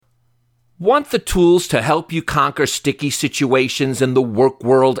Want the tools to help you conquer sticky situations in the work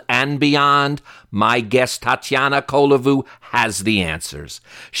world and beyond? My guest, Tatiana Kolavu, has the answers.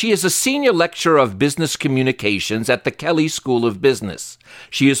 She is a senior lecturer of business communications at the Kelley School of Business.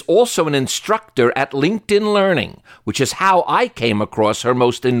 She is also an instructor at LinkedIn Learning, which is how I came across her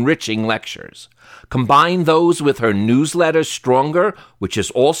most enriching lectures. Combine those with her newsletter, Stronger, which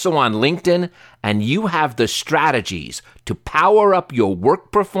is also on LinkedIn, and you have the strategies to power up your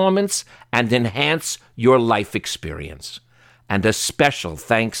work performance and enhance your life experience. And a special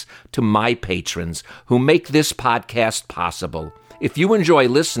thanks to my patrons who make this podcast possible. If you enjoy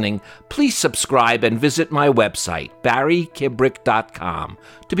listening, please subscribe and visit my website, barrykibrick.com,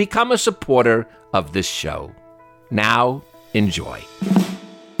 to become a supporter of this show. Now, enjoy.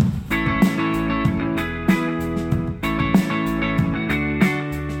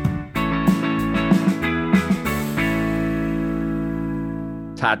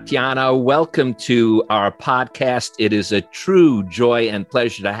 Tatiana, welcome to our podcast. It is a true joy and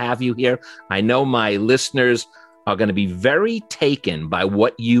pleasure to have you here. I know my listeners are going to be very taken by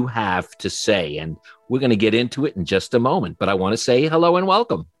what you have to say, and we're going to get into it in just a moment. But I want to say hello and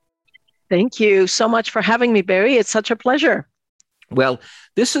welcome. Thank you so much for having me, Barry. It's such a pleasure. Well,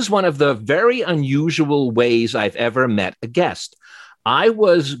 this is one of the very unusual ways I've ever met a guest. I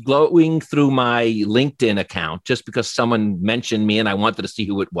was going through my LinkedIn account just because someone mentioned me and I wanted to see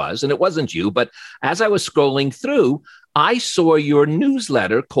who it was. And it wasn't you, but as I was scrolling through, I saw your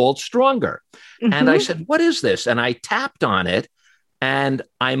newsletter called Stronger. Mm-hmm. And I said, what is this? And I tapped on it. And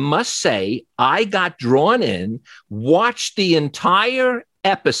I must say, I got drawn in, watched the entire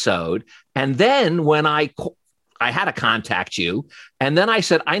episode. And then when I had to contact you, and then I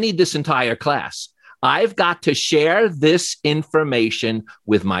said, I need this entire class. I've got to share this information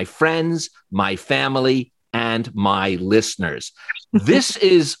with my friends, my family, and my listeners. This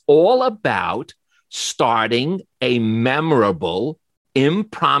is all about starting a memorable,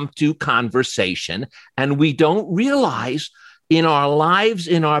 impromptu conversation. And we don't realize in our lives,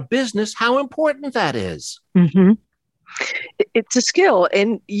 in our business, how important that is. Mm-hmm. It's a skill,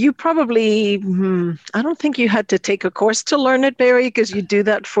 and you probably, I don't think you had to take a course to learn it, Barry, because you do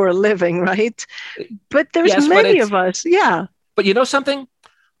that for a living, right? But there's many of us. Yeah. But you know something?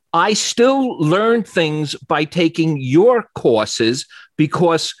 I still learn things by taking your courses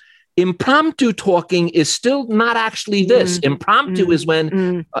because impromptu talking is still not actually this. Impromptu is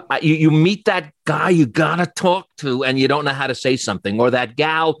when you meet that guy you got to talk to and you don't know how to say something, or that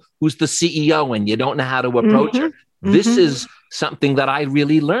gal who's the CEO and you don't know how to approach her. This is something that I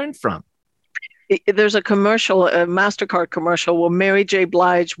really learned from. There's a commercial, a MasterCard commercial, where Mary J.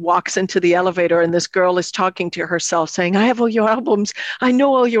 Blige walks into the elevator and this girl is talking to herself saying, I have all your albums. I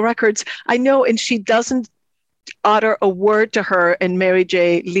know all your records. I know. And she doesn't utter a word to her. And Mary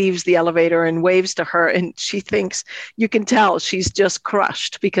J. leaves the elevator and waves to her. And she thinks, you can tell she's just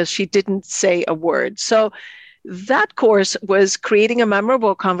crushed because she didn't say a word. So that course was creating a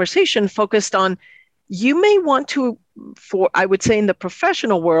memorable conversation focused on, you may want to, I would say in the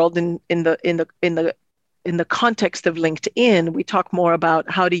professional world, in the context of LinkedIn, we talk more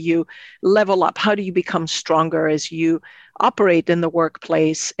about how do you level up, how do you become stronger as you operate in the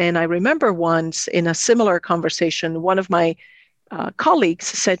workplace. And I remember once in a similar conversation, one of my colleagues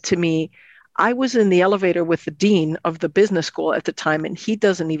said to me, I was in the elevator with the dean of the business school at the time, and he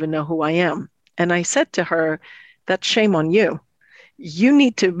doesn't even know who I am. And I said to her, that's shame on you. You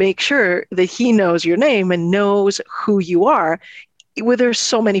need to make sure that he knows your name and knows who you are. Well, there's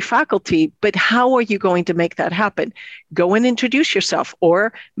so many faculty, but how are you going to make that happen? Go and introduce yourself,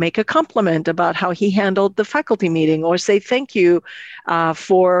 or make a compliment about how he handled the faculty meeting, or say thank you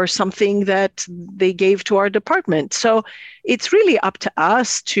for something that they gave to our department. So it's really up to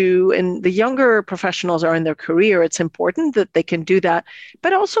us to, and the younger professionals are in their career, it's important that they can do that.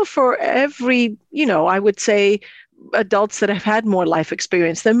 But also for every, I would say, adults that have had more life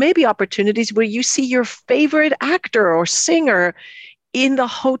experience, there may be opportunities where you see your favorite actor or singer in the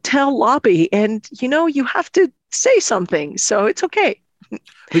hotel lobby and, you have to say something. So it's okay. But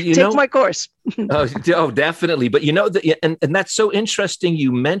Take my course. Oh, definitely. But and that's so interesting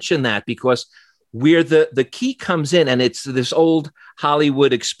you mention that, because where the key comes in, and it's this old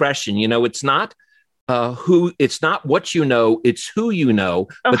Hollywood expression, it's not it's not what you know, it's who you know,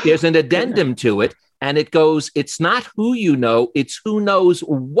 but there's an addendum to it. And it goes, it's not who you know, it's who knows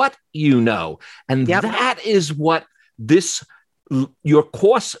what you know. And that is what your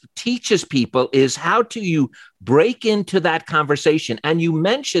course teaches people, is how do you break into that conversation. And you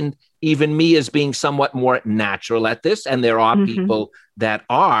mentioned even me as being somewhat more natural at this, and there are people that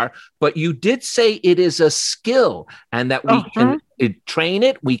are, but you did say it is a skill and that we can train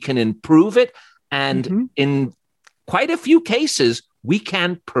it, we can improve it. And in quite a few cases, we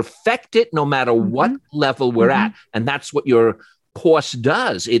can perfect it no matter what level we're at. And that's what your course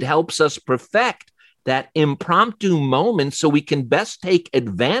does. It helps us perfect that impromptu moment so we can best take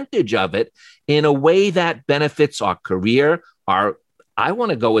advantage of it in a way that benefits our career, I want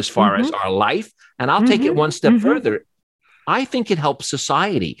to go as far as our life, and I'll take it one step further. I think it helps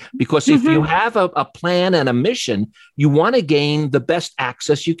society, because if you have a plan and a mission, you want to gain the best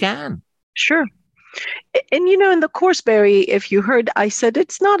access you can. Sure. And, in the course, Barry, if you heard, I said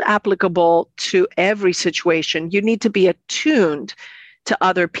it's not applicable to every situation. You need to be attuned to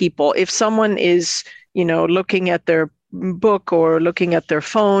other people. If someone is, looking at their book or looking at their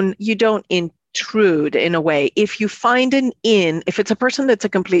phone, you don't intrude in a way. If you find if it's a person that's a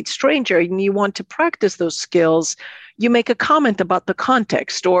complete stranger and you want to practice those skills, you make a comment about the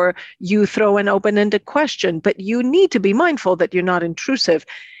context or you throw an open-ended question, but you need to be mindful that you're not intrusive.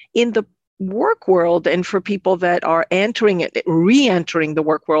 In the work world, and for people that are re-entering the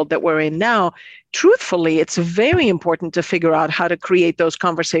work world that we're in now, truthfully, it's very important to figure out how to create those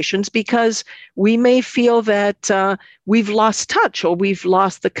conversations, because we may feel that we've lost touch or we've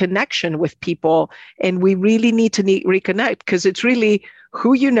lost the connection with people, and we really need to reconnect, because it's really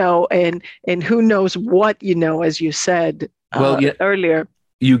who you know and who knows what you know, as you said earlier.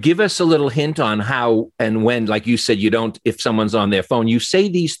 You give us a little hint on how and when, like you said, if someone's on their phone, you say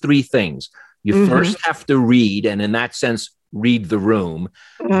these three things. You first have to read, and in that sense, read the room.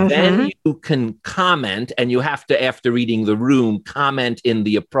 Then you can comment, and you have to, after reading the room, comment in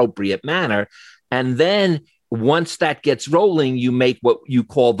the appropriate manner. And then once that gets rolling, you make what you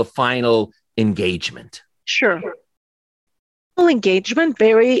call the final engagement. Sure. Engagement,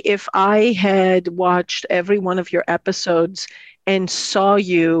 Barry, if I had watched every one of your episodes and saw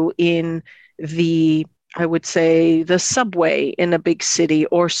you in I would say, the subway in a big city,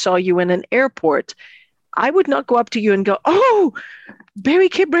 or saw you in an airport, I would not go up to you and go, "Oh, Barry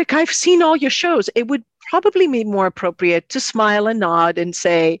Kibrick, I've seen all your shows." It would probably be more appropriate to smile and nod and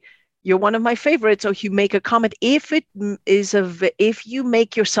say, "You're one of my favorites," or you make a comment if you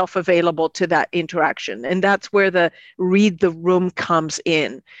make yourself available to that interaction. And that's where the read the room comes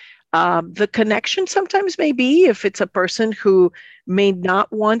in. The connection sometimes may be, if it's a person who may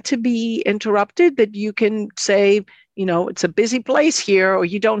not want to be interrupted, that you can say, it's a busy place here, or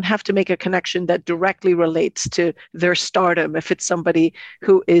you don't have to make a connection that directly relates to their stardom if it's somebody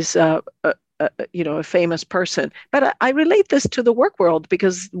who is a famous person. But I relate this to the work world,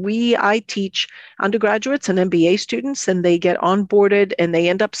 because I teach undergraduates and MBA students, and they get onboarded and they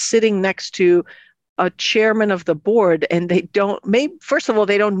end up sitting next to a chairman of the board, and first of all,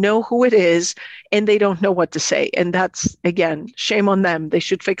 they don't know who it is, and they don't know what to say. And that's, again, shame on them. They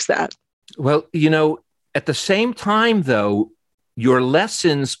should fix that. Well, at the same time, though, your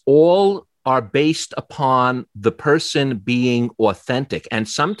lessons all are based upon the person being authentic. And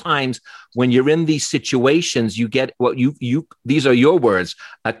sometimes when you're in these situations, you get what these are your words,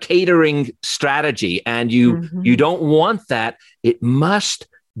 a catering strategy, and you don't want that. It must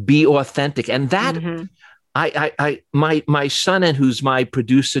be authentic. And that my son, and who's my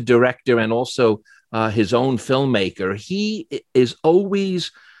producer director and also his own filmmaker, he is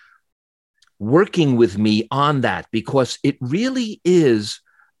always working with me on that, because it really is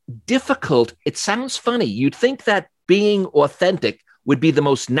difficult. It sounds funny. You'd think that being authentic would be the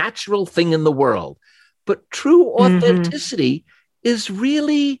most natural thing in the world, but true authenticity is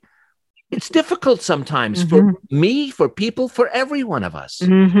really, it's difficult sometimes for me, for people, for every one of us.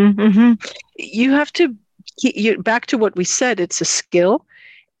 You have to, back to what we said, it's a skill.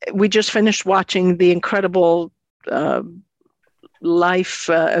 We just finished watching the incredible life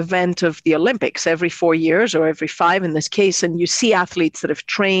event of the Olympics every 4 years, or every 5 in this case, and you see athletes that have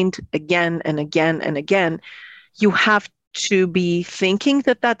trained again and again and again. You have to be thinking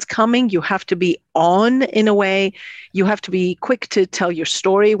that that's coming. You have to be on, in a way. You have to be quick to tell your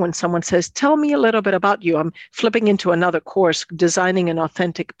story. When someone says, "Tell me a little bit about you," I'm flipping into another course, designing an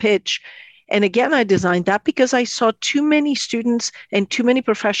authentic pitch. And again, I designed that because I saw too many students and too many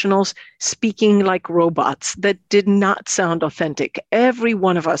professionals speaking like robots that did not sound authentic. Every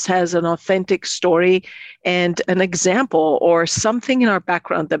one of us has an authentic story and an example or something in our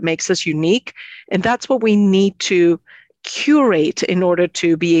background that makes us unique. And that's what we need to curate in order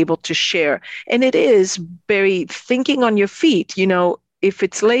to be able to share. And it is very thinking on your feet. If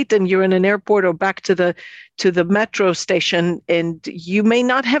it's late and you're in an airport or back to the metro station, and you may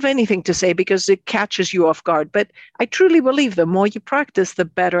not have anything to say because it catches you off guard. But I truly believe the more you practice, the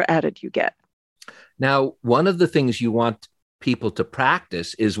better at it you get. Now, one of the things you want people to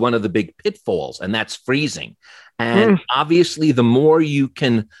practice is one of the big pitfalls, and that's freezing. And obviously, the more you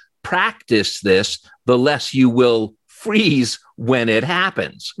can practice this, the less you will freeze when it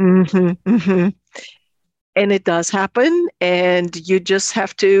happens. Mm-hmm, mm-hmm. And it does happen. And you just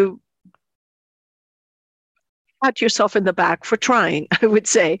have to pat yourself in the back for trying. I would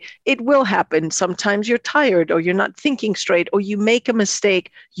say it will happen. Sometimes you're tired or you're not thinking straight or you make a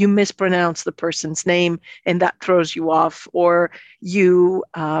mistake, you mispronounce the person's name and that throws you off, or you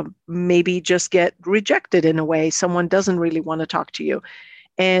maybe just get rejected in a way. Someone doesn't really want to talk to you.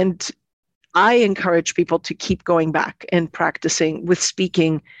 And I encourage people to keep going back and practicing with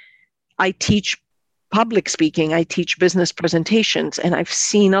speaking. I teach public speaking, I teach business presentations, and I've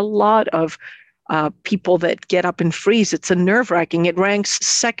seen a lot of people that get up and freeze. It's a nerve-wracking. It ranks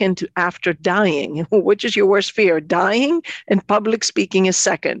second after dying. Which is your worst fear? Dying, and public speaking is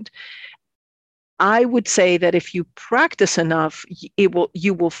second. I would say that if you practice enough,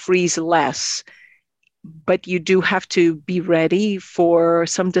 you will freeze less, but you do have to be ready for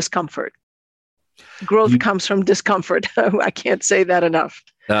some discomfort. Growth comes from discomfort. I can't say that enough.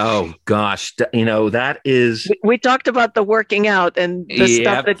 Oh gosh, that is. We talked about the working out and the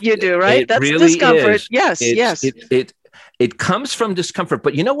stuff that you do, right? That's really discomfort. Is. Yes, yes. It comes from discomfort.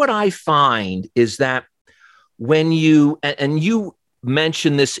 But you know what I find is that when you and you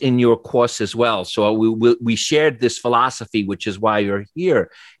mentioned this in your course as well. So we shared this philosophy, which is why you're here.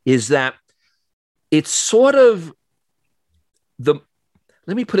 Is that it's sort of the.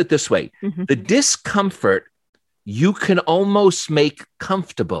 Let me put it this way: the discomfort you can almost make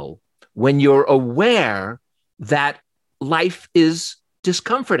comfortable when you're aware that life is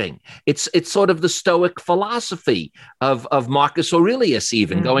discomforting. It's sort of the Stoic philosophy of Marcus Aurelius,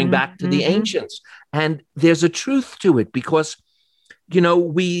 even going back to the ancients. And there's a truth to it because,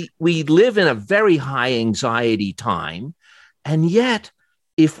 we live in a very high anxiety time. And yet,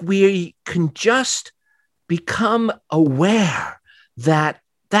 if we can just become aware that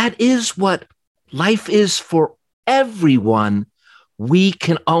is what life is for everyone, we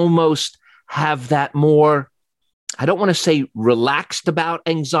can almost have that more, I don't want to say relaxed about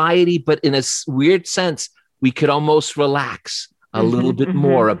anxiety, but in a weird sense, we could almost relax a little bit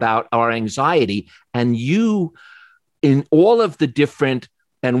more about our anxiety. And you, in all of the different,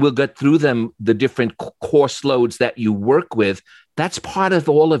 and we'll get through them, the different course loads that you work with, that's part of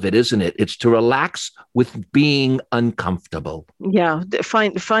all of it, isn't it? It's to relax with being uncomfortable. Yeah,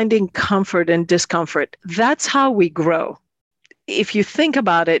 finding comfort and discomfort. That's how we grow. If you think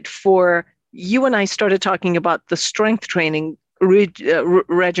about it, for you and I started talking about the strength training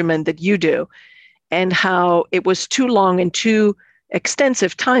regimen that you do and how it was too long and too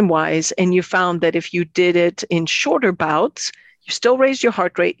extensive time-wise, and you found that if you did it in shorter bouts, you still raised your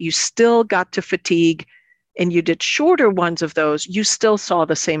heart rate, you still got to fatigue, and you did shorter ones of those, you still saw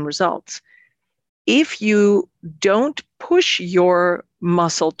the same results. If you don't push your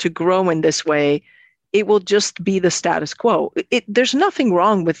muscle to grow in this way, it will just be the status quo. There's nothing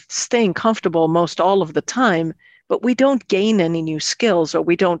wrong with staying comfortable most all of the time, but we don't gain any new skills or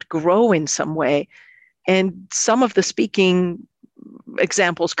we don't grow in some way. And some of the speaking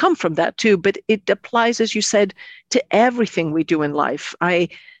examples come from that too, but it applies, as you said, to everything we do in life.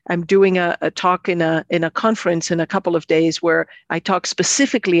 I'm doing a talk in a conference in a couple of days where I talk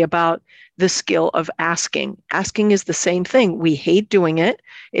specifically about the skill of asking. Asking is the same thing. We hate doing it.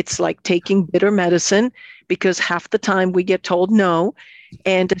 It's like taking bitter medicine because half the time we get told no.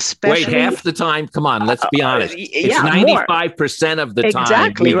 And especially half the time. Come on, let's be honest. It's 95% of the time.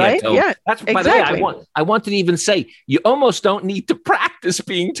 Exactly, right? Get told. Yeah, that's by exactly. The way, I wanted to even say you almost don't need to practice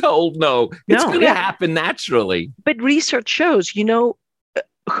being told no. It's going to happen naturally. But research shows,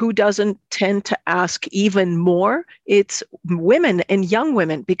 who doesn't tend to ask even more? It's women and young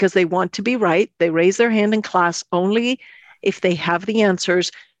women because they want to be right. They raise their hand in class only if they have the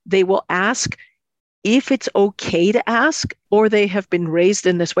answers. They will ask if it's okay to ask, or they have been raised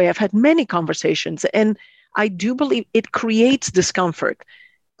in this way. I've had many conversations, and I do believe it creates discomfort.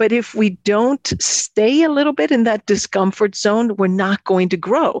 But if we don't stay a little bit in that discomfort zone, we're not going to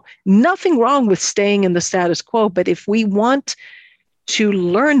grow. Nothing wrong with staying in the status quo, but if we want to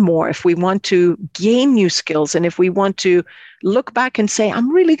learn more, if we want to gain new skills, and if we want to look back and say,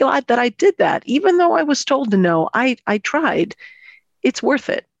 I'm really glad that I did that, even though I was told to no, I tried, it's worth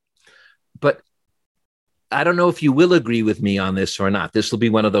it. But I don't know if you will agree with me on this or not. This will be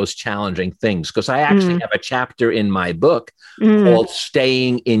one of those challenging things because I actually have a chapter in my book called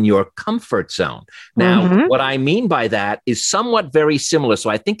Staying in Your Comfort Zone. Now, what I mean by that is somewhat very similar. So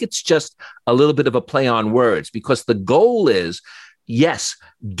I think it's just a little bit of a play on words because the goal is, yes,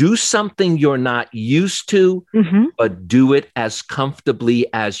 do something you're not used to, but do it as comfortably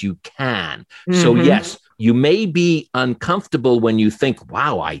as you can. So yes, you may be uncomfortable when you think,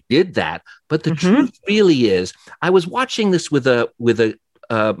 wow, I did that. But the Mm-hmm. truth really is, I was watching this with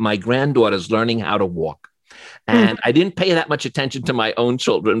my granddaughters learning how to walk. And I didn't pay that much attention to my own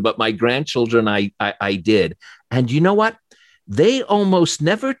children, but my grandchildren, I did. And you know what? They almost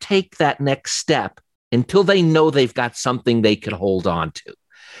never take that next step until they know they've got something they can hold on to.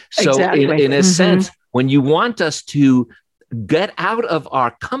 So Exactly. in a sense, when you want us to get out of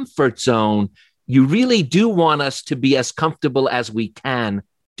our comfort zone, you really do want us to be as comfortable as we can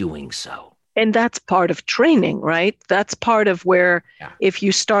doing so. And that's part of training, right? That's part of where if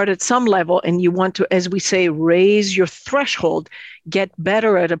you start at some level and you want to, as we say, raise your threshold, get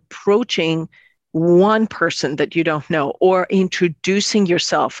better at approaching one person that you don't know or introducing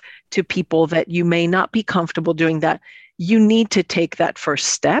yourself to people that you may not be comfortable doing that. You need to take that first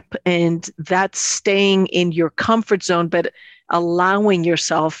step, and that's staying in your comfort zone, but allowing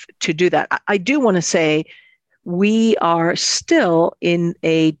yourself to do that. I do want to say we are still in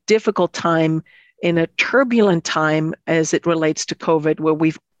a difficult time, in a turbulent time as it relates to COVID, where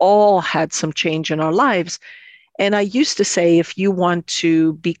we've all had some change in our lives. And I used to say, if you want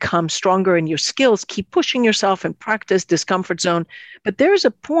to become stronger in your skills, keep pushing yourself and practice discomfort zone. But there's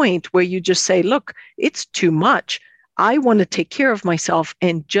a point where you just say, look, it's too much. I want to take care of myself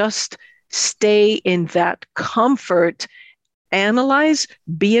and just stay in that comfort, analyze,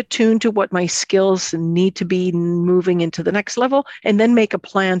 be attuned to what my skills need to be moving into the next level, and then make a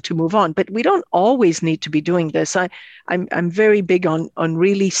plan to move on. But we don't always need to be doing this. I'm very big on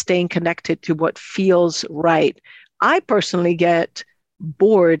really staying connected to what feels right. I personally get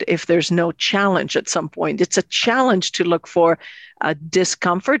bored if there's no challenge at some point. It's a challenge to look for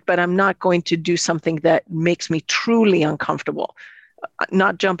discomfort, but I'm not going to do something that makes me truly uncomfortable.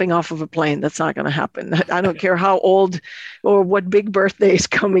 Not jumping off of a plane. That's not going to happen. I don't care how old or what big birthday is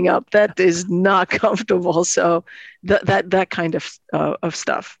coming up. That is not comfortable. So that kind of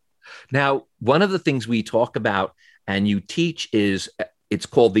stuff. Now, one of the things we talk about and you teach is it's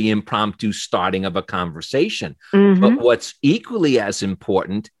called the impromptu starting of a conversation. But what's equally as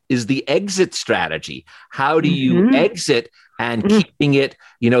important is the exit strategy. How do you exit and keeping it,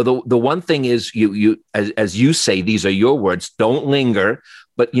 the one thing is you as you say, these are your words, don't linger,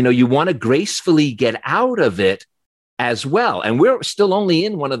 but you want to gracefully get out of it as well. And we're still only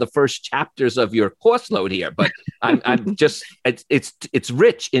in one of the first chapters of your course load here, but I'm just, it's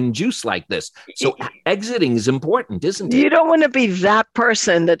rich in juice like this. So exiting is important, isn't it? You don't want to be that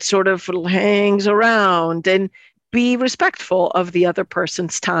person that sort of hangs around, and be respectful of the other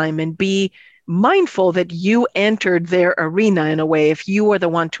person's time and be mindful that you entered their arena in a way if you are the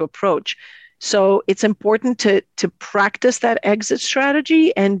one to approach. So it's important to practice that exit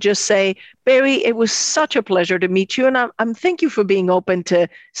strategy and just say, Barry, it was such a pleasure to meet you. And I'm thank you for being open to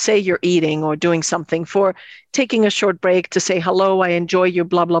say you're eating or doing something, for taking a short break to say, hello, I enjoy you,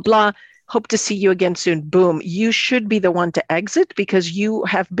 blah, blah, blah. Hope to see you again soon. Boom. You should be the one to exit because you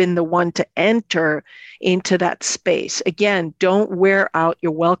have been the one to enter into that space. Again, don't wear out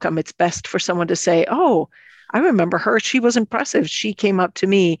your welcome. It's best for someone to say, oh, I remember her. She was impressive. She came up to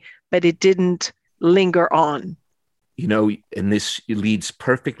me, but it didn't linger on. And this leads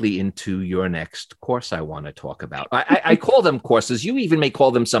perfectly into your next course I want to talk about. I call them courses. You even may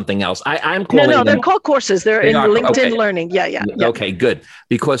call them something else. I'm calling them. They're called courses. They're in LinkedIn Learning. Yeah. Okay, good.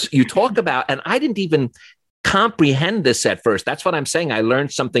 Because you talk about, and I didn't even comprehend this at first. That's what I'm saying. I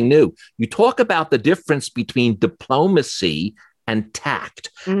learned something new. You talk about the difference between diplomacy and tact.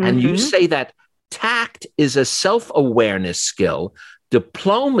 And you say that tact is a self-awareness skill.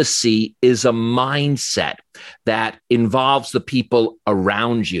 Diplomacy is a mindset that involves the people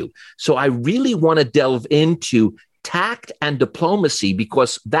around you. So I really want to delve into tact and diplomacy,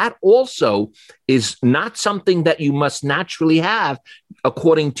 because that also is not something that you must naturally have.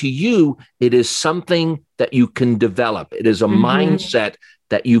 According to you, it is something that you can develop. It is a mindset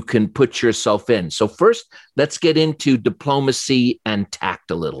that you can put yourself in. So first, let's get into diplomacy and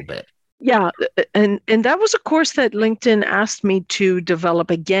tact a little bit. Yeah, and that was a course that LinkedIn asked me to develop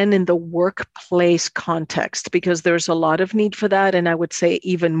again in the workplace context, because there's a lot of need for that. And I would say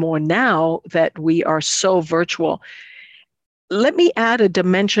even more now that we are so virtual. Let me add a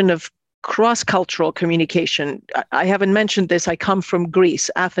dimension of cross-cultural communication. I haven't mentioned this. I come from Greece,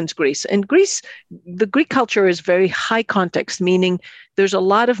 Athens, Greece. And Greece, the Greek culture is very high context, meaning there's a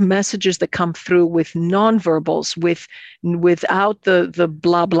lot of messages that come through with nonverbals, without the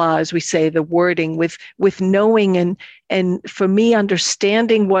blah blah, as we say, the wording, with knowing and for me,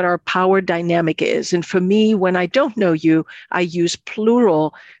 understanding what our power dynamic is. And for me, when I don't know you, I use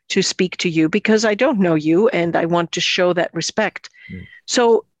plural to speak to you because I don't know you and I want to show that respect.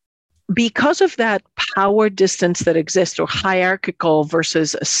 So because of that power distance that exists, or hierarchical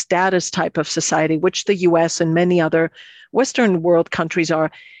versus a status type of society, which the US and many other Western world countries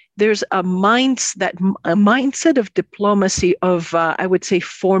are, there's a mindset of diplomacy, of, I would say,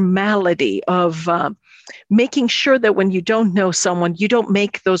 formality, of making sure that when you don't know someone, you don't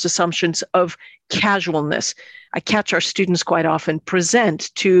make those assumptions of casualness. I catch our students quite often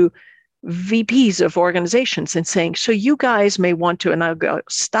present to VPs of organizations and saying, so you guys may want to, and I'll go,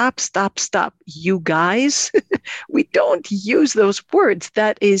 stop. You guys, we don't use those words.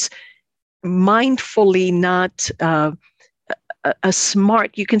 That is mindfully not a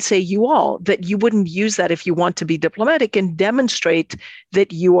smart, you can say you all, that you wouldn't use that if you want to be diplomatic and demonstrate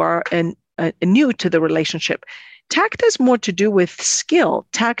that you are new to the relationship. Tact has more to do with skill.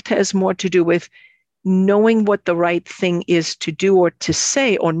 Tact has more to do with knowing what the right thing is to do or to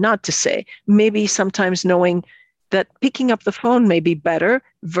say or not to say. Maybe sometimes knowing that picking up the phone may be better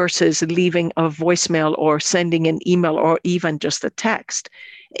versus leaving a voicemail or sending an email or even just a text.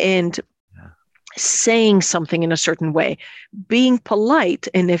 And saying something in a certain way, being polite.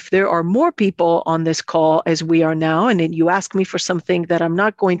 And if there are more people on this call as we are now, and then you ask me for something that I'm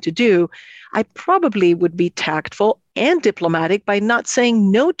not going to do, I probably would be tactful and diplomatic by not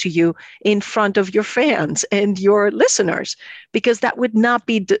saying no to you in front of your fans and your listeners, because that would not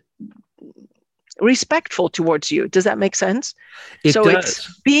be respectful towards you. Does that make sense? It so does.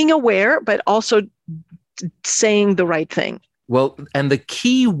 It's being aware, but also saying the right thing. Well, and the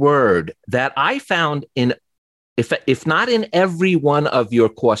key word that I found in, if not in every one of your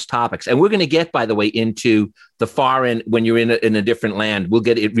course topics, and we're going to get, by the way, into the far end when you're in a different land, we'll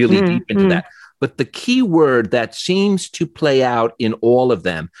get it really deep into that. But the key word that seems to play out in all of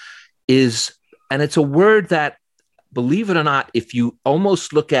them is, and it's a word that, believe it or not, if you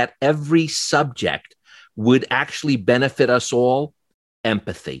almost look at every subject, would actually benefit us all: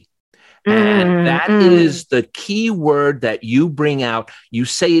 empathy. And that is the key word that you bring out. You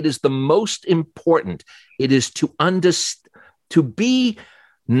say it is the most important. It is to be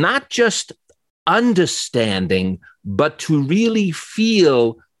not just understanding, but to really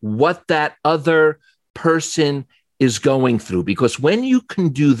feel what that other person is going through. Because when you can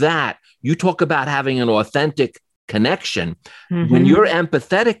do that, you talk about having an authentic connection. When you're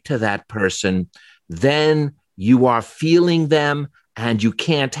empathetic to that person, then you are feeling them, and you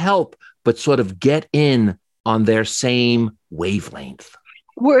can't help but sort of get in on their same wavelength.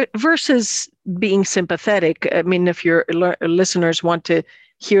 Versus being sympathetic. I mean, if your listeners want to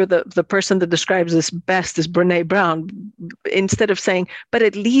hear the person that describes this best is Brene Brown, instead of saying, but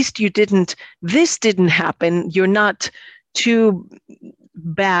at least this didn't happen, you're not too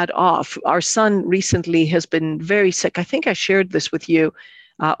bad off. Our son recently has been very sick. I think I shared this with you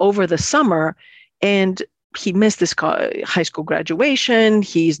over the summer, and he missed his high school graduation.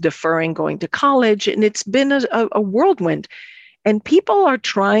 He's deferring going to college, and it's been a whirlwind. And people are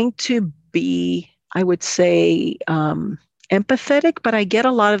trying to be, I would say, empathetic, but I get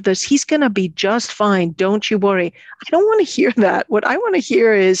a lot of this, he's going to be just fine, don't you worry. I don't want to hear that. What I want to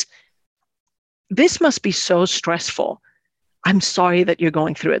hear is, this must be so stressful. I'm sorry that you're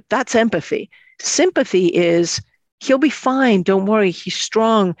going through it. That's empathy. Sympathy is, he'll be fine, don't worry, he's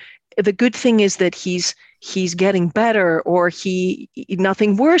strong. The good thing is that he's getting better, or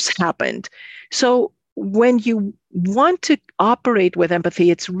nothing worse happened. So when you want to operate with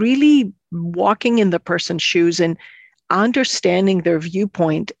empathy, it's really walking in the person's shoes and understanding their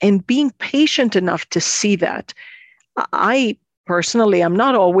viewpoint and being patient enough to see that. I personally, I'm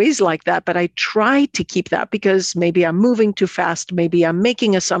not always like that, but I try to keep that, because maybe I'm moving too fast, maybe I'm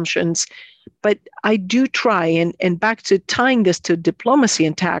making assumptions, but I do try. And back to tying this to diplomacy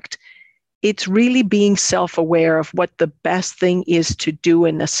and tact, it's really being self-aware of what the best thing is to do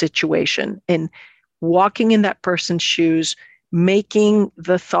in a situation, and walking in that person's shoes, making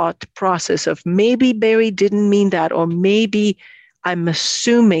the thought process of, maybe Barry didn't mean that, or maybe I'm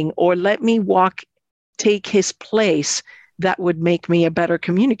assuming, or let me take his place. That would make me a better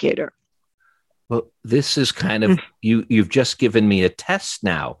communicator. Well, this is kind of, you've just given me a test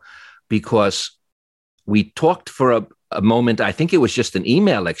now, because we talked for a moment. I think it was just an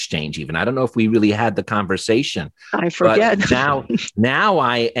email exchange even. I don't know if we really had the conversation. I forget. But now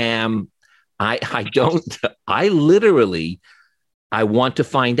I want to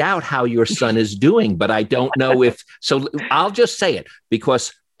find out how your son is doing, but I don't know so I'll just say it,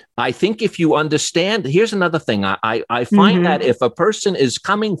 because I think if you understand, here's another thing. I find that if a person is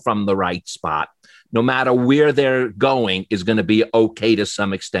coming from the right spot, no matter where they're going, is going to be okay to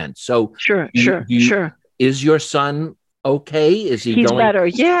some extent. So sure. Is your son okay? Is he He's going? better.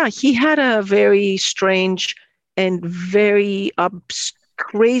 Yeah, he had a very strange and very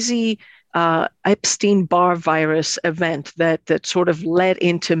crazy Epstein-Barr virus event that sort of led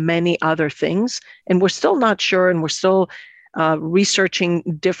into many other things. And we're still not sure, and we're still researching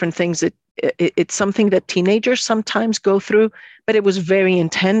different things. It's something that teenagers sometimes go through, but it was very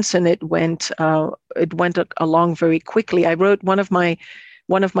intense, and it went along very quickly. I wrote one of my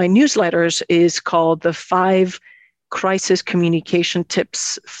newsletters is called the 5 Crisis Communication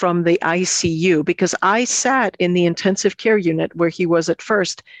Tips from the ICU, because I sat in the intensive care unit where he was at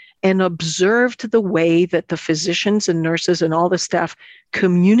first and observed the way that the physicians and nurses and all the staff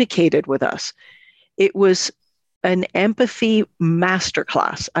communicated with us. It was an empathy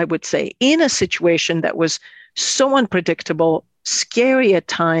masterclass, I would say, in a situation that was so unpredictable, scary at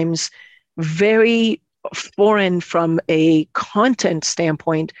times, very foreign from a content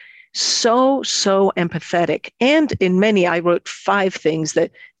standpoint, so empathetic. And in many, I wrote 5 things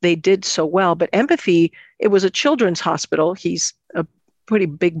that they did so well. But empathy, it was a children's hospital. He's a pretty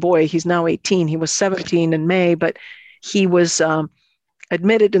big boy. He's now 18. He was 17 in May, but he was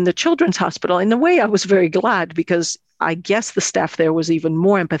admitted in the children's hospital. In a way, I was very glad, because I guess the staff there was even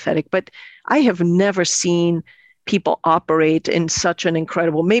more empathetic. But I have never seen people operate in such an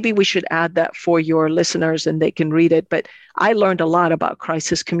incredible, maybe we should add that for your listeners and they can read it. But I learned a lot about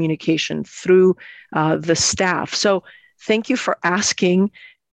crisis communication through the staff. So thank you for asking.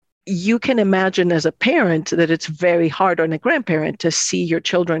 You can imagine as a parent that it's very hard, or a grandparent, to see your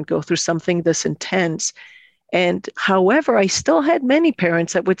children go through something this intense. And however, I still had many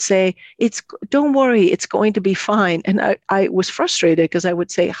parents that would say, don't worry, it's going to be fine. And I was frustrated, because I would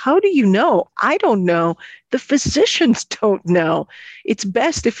say, how do you know? I don't know. The physicians don't know. It's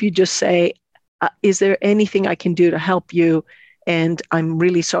best if you just say, is there anything I can do to help you? And I'm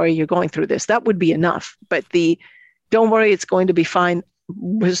really sorry you're going through this. That would be enough. But the don't worry, it's going to be fine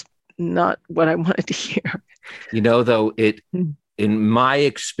was not what I wanted to hear. Though, in my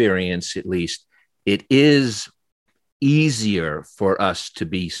experience, at least, it is easier for us to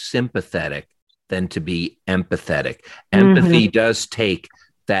be sympathetic than to be empathetic. Empathy does take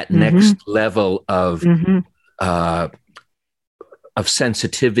that next level of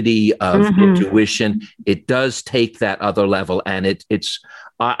sensitivity, of intuition. It does take that other level. And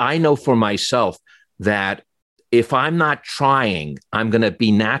I know for myself that if I'm not trying, I'm going to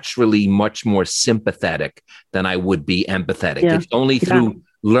be naturally much more sympathetic than I would be empathetic. Yeah. It's only through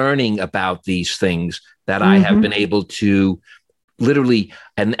learning about these things that I have been able to literally,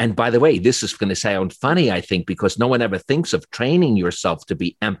 and by the way, this is going to sound funny, I think, because no one ever thinks of training yourself to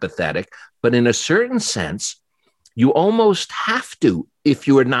be empathetic, but in a certain sense, you almost have to if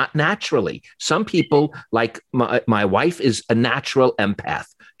you are not naturally. Some people, like my wife, is a natural empath.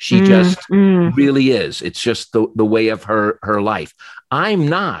 She just really is. It's just the way of her life. I'm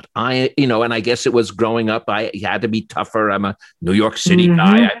not. And I guess it was growing up, I had to be tougher. I'm a New York City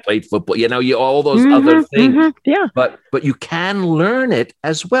guy. I played football, all those other things. Yeah. But you can learn it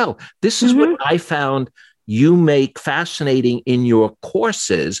as well. This is what I found you make fascinating in your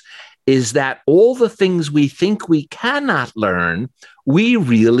courses, is that all the things we think we cannot learn, we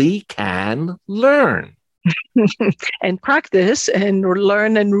really can learn. And practice and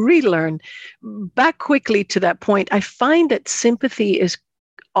learn and relearn. Back quickly to that point, I find that sympathy is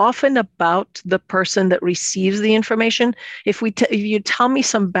often about the person that receives the information. If you tell me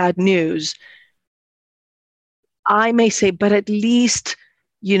some bad news, I may say, but at least,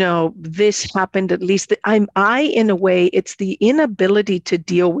 this happened. At least in a way, it's the inability to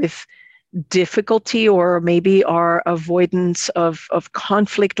deal with difficulty, or maybe our avoidance of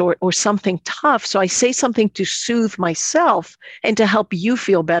conflict or something tough. So I say something to soothe myself and to help you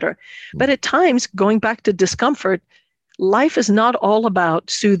feel better. But at times, going back to discomfort, life is not all about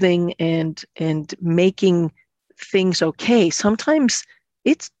soothing and making things okay. Sometimes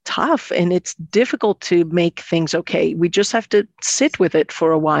it's tough and it's difficult to make things okay. We just have to sit with it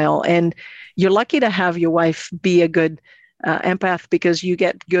for a while. And you're lucky to have your wife be a good empath, because you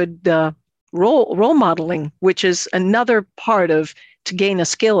get good role modeling, which is another part of, to gain a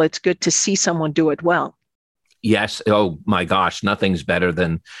skill, it's good to see someone do it well. Yes. Oh my gosh, nothing's better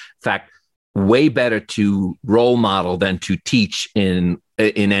than, in fact, way better to role model than to teach in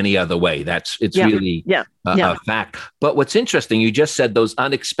any other way. It's really a fact. But what's interesting, you just said those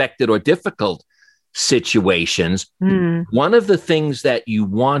unexpected or difficult situations. One of the things that you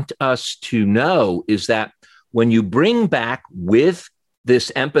want us to know is that when you bring back with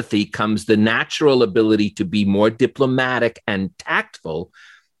this empathy comes the natural ability to be more diplomatic and tactful.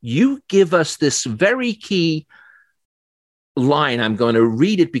 You give us this very key line. I'm going to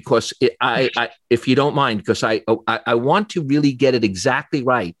read it because I if you don't mind, because I want to really get it exactly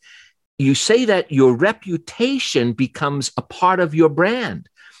right. you say that your reputation becomes a part of your brand.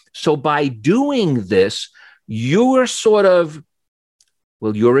 So by doing this, you're sort of,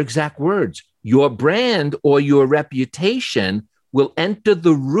 well, your exact words, your brand or your reputation will enter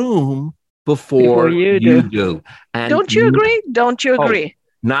the room before you do. And don't you agree? Don't you agree?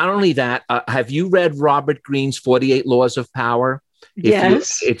 Not only that, have you read Robert Greene's 48 Laws of Power?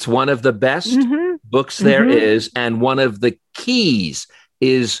 Yes. It's one of the best books there is. And one of the keys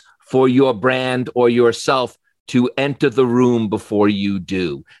is for your brand or yourself to enter the room before you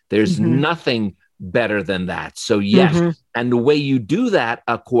do. There's nothing better than that. So yes. And the way you do that,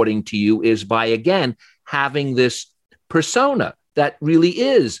 according to you, is by, again, having this persona that really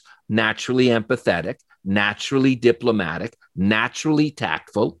is naturally empathetic, naturally diplomatic, naturally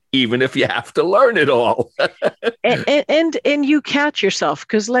tactful, even if you have to learn it all. and you catch yourself,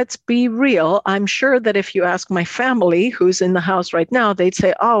 because let's be real. I'm sure that if you ask my family who's in the house right now, they'd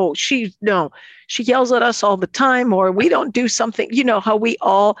say, oh, she yells at us all the time, or we don't do something, you know, how we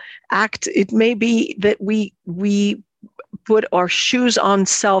all act. It may be that we put our shoes on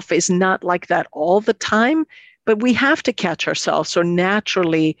self is not like that all the time, but we have to catch ourselves. So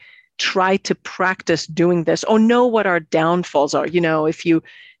naturally try to practice doing this, or know what our downfalls are. You know, if you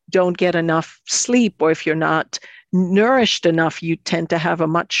don't get enough sleep, or if you're not nourished enough, you tend to have a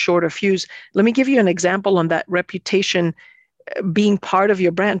much shorter fuse. Let me give you an example on that reputation being part of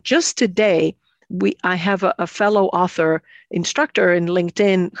your brand. Just today, I have a fellow author instructor in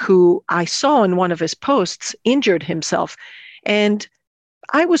LinkedIn who I saw in one of his posts injured himself. And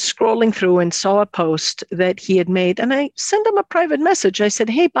I was scrolling through and saw a post that he had made, and I sent him a private message. I said,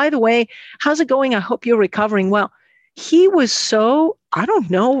 hey, by the way, how's it going? I hope you're recovering well. He was so, I don't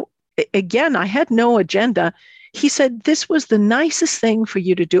know, again, I had no agenda. He said, this was the nicest thing for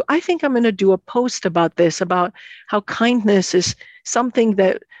you to do. I think I'm going to do a post about this, about how kindness is something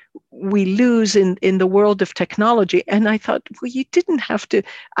that we lose in the world of technology. And I thought, well, you didn't have to,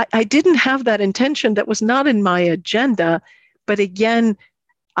 I didn't have that intention. That was not in my agenda. But again,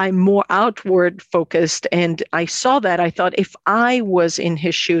 I'm more outward focused. And I saw that. I thought, if I was in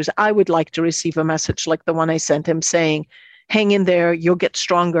his shoes, I would like to receive a message like the one I sent him saying, hang in there, you'll get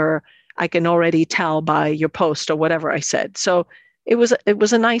stronger. I can already tell by your post, or whatever I said. So it was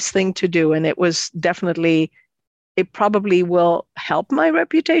a nice thing to do. And it was definitely, it probably will help my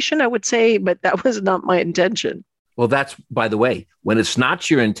reputation, I would say, but that was not my intention. Well, that's, by the way, when it's not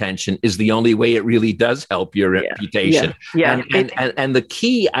your intention is the only way it really does help your reputation. Yeah. And the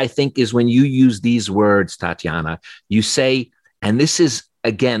key, I think, is when you use these words, Tatiana, you say, and this is,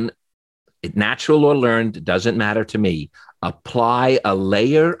 again, natural or learned, it doesn't matter to me, apply a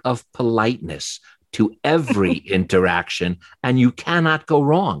layer of politeness to every interaction, and you cannot go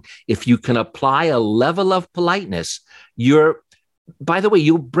wrong. If you can apply a level of politeness, by the way,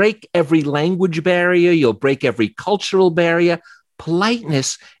 you'll break every language barrier. You'll break every cultural barrier.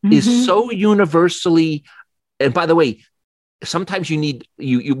 Politeness is so universally, and by the way, sometimes you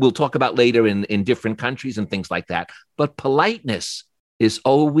will talk about later in different countries and things like that, but politeness is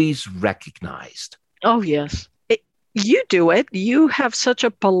always recognized. Oh, yes. You do it. You have such a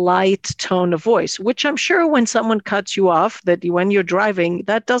polite tone of voice, which I'm sure when someone cuts you off, that when you're driving,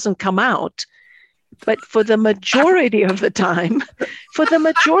 that doesn't come out. But for the majority of the time,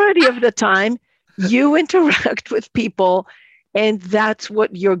 you interact with people, and that's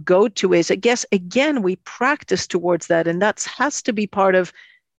what your go-to is. I guess, again, we practice towards that, and that has to be part of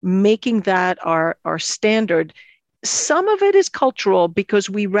making that our standard. Some of it is cultural, because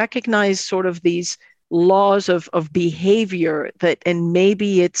we recognize sort of these laws of behavior and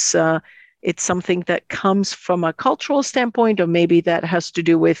maybe it's something that comes from a cultural standpoint, or maybe that has to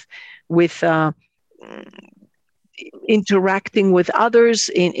do with interacting with others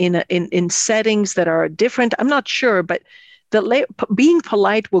in settings that are different. I'm not sure, but being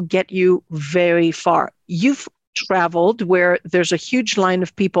polite will get you very far. You've traveled where there's a huge line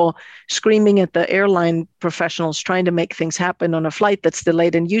of people screaming at the airline professionals trying to make things happen on a flight that's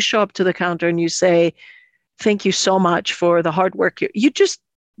delayed, and you show up to the counter and you say, thank you so much for the hard work. You just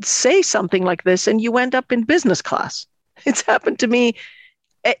say something like this and you end up in business class. It's happened to me.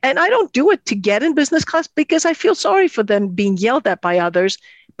 And I don't do it to get in business class because I feel sorry for them being yelled at by others,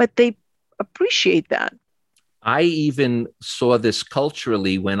 but they appreciate that. I even saw this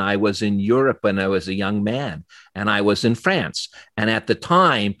culturally when I was in Europe when I was a young man, and I was in France. And at the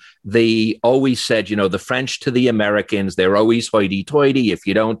time, they always said, the French to the Americans, they're always hoity-toity if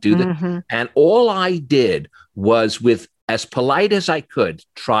you don't do that. And all I did was, with as polite as I could,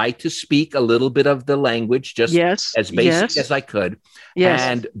 try to speak a little bit of the language, just as basic as I could,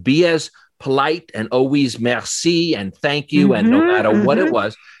 and be as polite and always merci and thank you, and no matter what it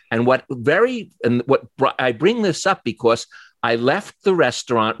was. And I bring this up because I left the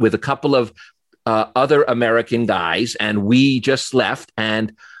restaurant with a couple of other American guys, and we just left,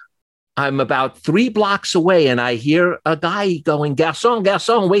 and I'm about 3 blocks away, and I hear a guy going, "Garçon,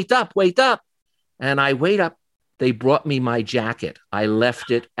 garçon, wait up, wait up." And I wait up. They brought me my jacket. I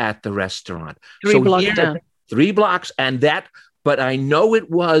left it at the restaurant. 3 blocks down. 3 blocks, but I know it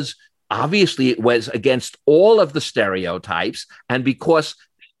was against all of the stereotypes, and because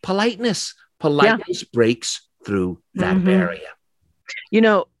politeness breaks through that barrier.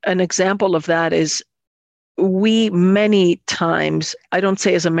 An example of that is we many times, I don't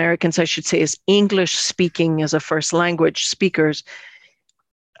say as Americans, I should say as English speaking as a first language speakers,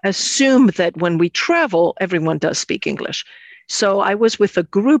 assume that when we travel, everyone does speak English. So I was with a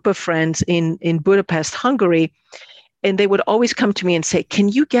group of friends in Budapest, Hungary, and they would always come to me and say, "Can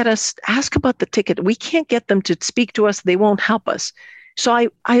you ask about the ticket? We can't get them to speak to us. They won't help us." So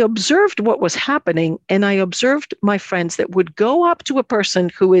I observed what was happening, and I observed my friends that would go up to a person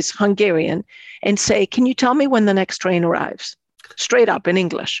who is Hungarian and say, "Can you tell me when the next train arrives?" Straight up in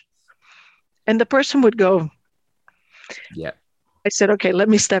English. And the person would go, "Yeah." I said, "Okay, let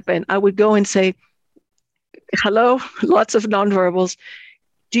me step in." I would go and say, "Hello," lots of nonverbals.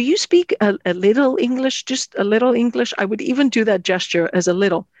 "Do you speak a little English, just a little English?" I would even do that gesture as a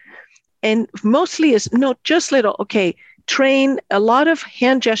little. And mostly is, "No, just little." Okay, train, a lot of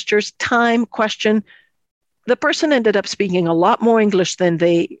hand gestures, time, question. The person ended up speaking a lot more English than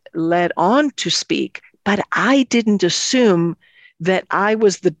they led on to speak, but I didn't assume that I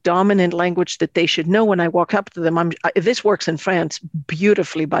was the dominant language that they should know when I walk up to them. This works in France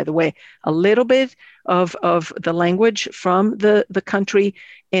beautifully, by the way. A little bit of the language from the country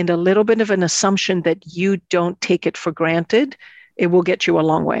and a little bit of an assumption that you don't take it for granted, it will get you a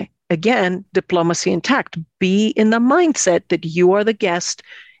long way. Again, diplomacy intact. Be in the mindset that you are the guest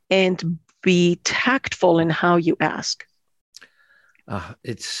and be tactful in how you ask.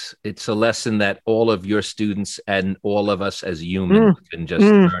 It's a lesson that all of your students and all of us as humans can just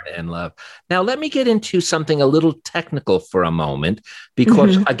learn and love. Now, let me get into something a little technical for a moment,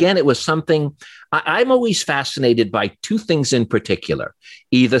 because again, it was something I'm always fascinated by. 2 things in particular: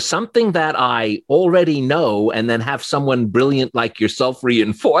 either something that I already know and then have someone brilliant like yourself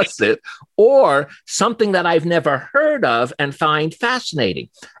reinforce it, or something that I've never heard of and find fascinating.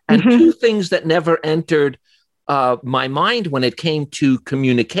 And 2 things that never entered my mind when it came to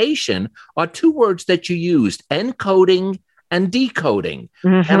communication are 2 words that you used: encoding and decoding.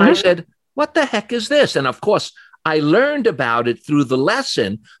 And I said, "What the heck is this?" And of course, I learned about it through the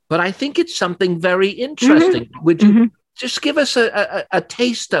lesson, but I think it's something very interesting. Would you just give us a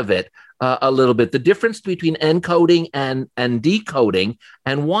taste of it a little bit, the difference between encoding and decoding,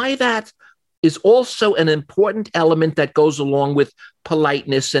 and why that is also an important element that goes along with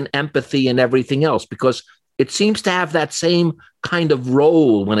politeness and empathy and everything else, because it seems to have that same kind of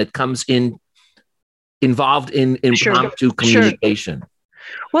role when it comes involved in impromptu communication.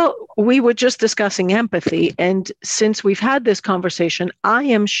 Well, we were just discussing empathy. And since we've had this conversation, I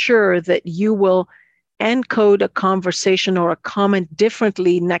am sure that you will encode a conversation or a comment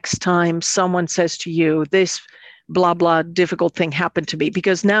differently next time someone says to you, "This blah, blah, difficult thing happened to me,"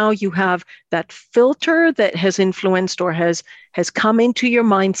 because now you have that filter that has influenced or has come into your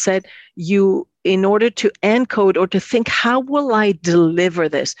mindset. In order to encode or to think, how will I deliver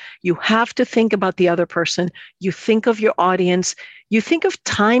this? You have to think about the other person. You think of your audience. You think of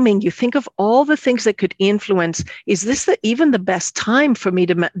timing. You think of all the things that could influence. Is this even the best time for me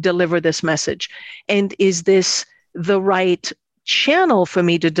to deliver this message? And is this the right channel for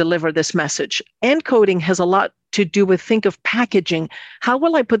me to deliver this message? Encoding has a lot to do with, think of packaging. How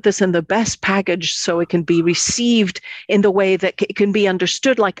will I put this in the best package so it can be received in the way that it can be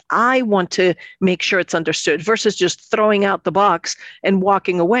understood like I want to make sure it's understood, versus just throwing out the box and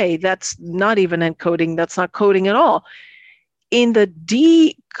walking away? That's not even encoding. That's not coding at all. In the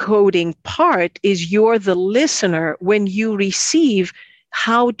decoding part is you're the listener. When you receive,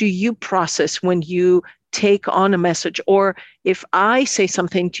 how do you process when you take on a message? Or if I say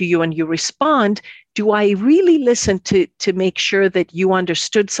something to you and you respond, do I really listen to make sure that you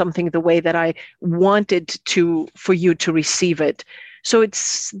understood something the way that I wanted for you to receive it? So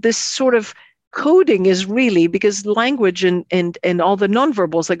it's this sort of coding is really, because language and all the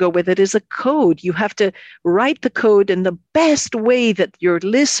nonverbals that go with it is a code. You have to write the code in the best way that your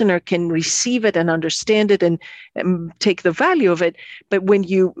listener can receive it and understand it and take the value of it. But when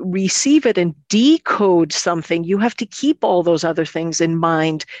you receive it and decode something, you have to keep all those other things in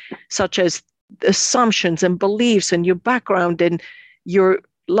mind, such as assumptions and beliefs and your background and your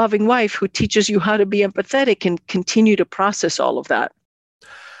loving wife who teaches you how to be empathetic and continue to process all of that.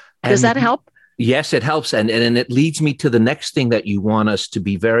 Does that help? Yes, it helps. And it leads me to the next thing that you want us to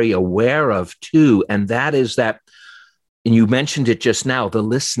be very aware of too. And that is that, and you mentioned it just now, the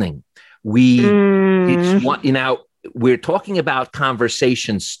listening. It's what, we're talking about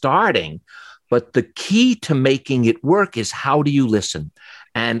conversation starting, but the key to making it work is how do you listen?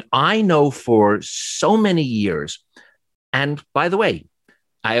 And I know for so many years, and by the way,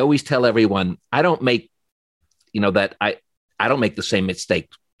 I always tell everyone, I don't make, I don't make the same mistake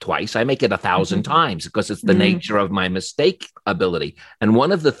twice. I make it 1,000 times because it's the nature of my mistake ability. And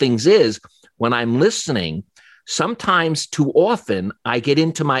one of the things is when I'm listening, sometimes too often I get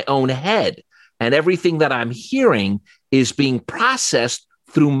into my own head and everything that I'm hearing is being processed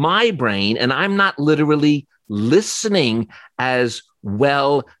through my brain. And I'm not literally listening as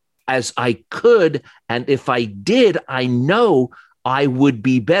well as I could. And if I did, I know I would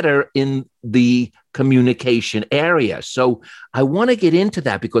be better in the communication area. So I want to get into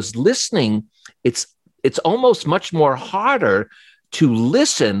that because listening, it's almost much more harder to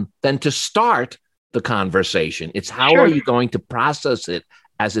listen than to start the conversation. It's how are you going to process it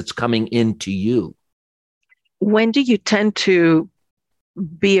as it's coming into you? When do you tend to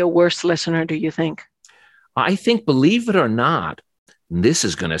be a worse listener, do you think? I think, believe it or not, this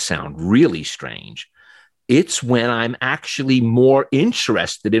is going to sound really strange. It's when I'm actually more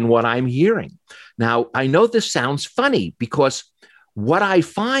interested in what I'm hearing. Now, I know this sounds funny because what I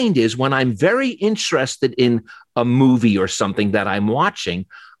find is when I'm very interested in a movie or something that I'm watching,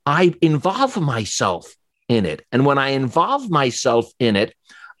 I involve myself in it. And when I involve myself in it,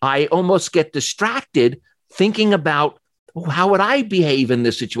 I almost get distracted thinking about, how would I behave in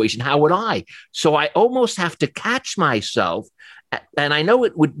this situation? How would I? So I almost have to catch myself. And I know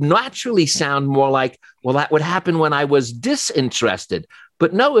it would naturally sound more like, well, that would happen when I was disinterested.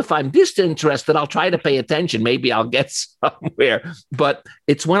 But no, if I'm disinterested, I'll try to pay attention. Maybe I'll get somewhere. But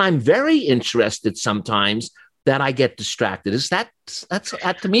it's when I'm very interested sometimes that I get distracted. That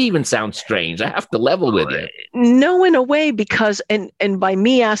to me even sounds strange. I have to level with you. No, in a way, because, and by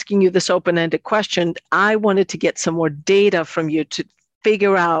me asking you this open-ended question, I wanted to get some more data from you to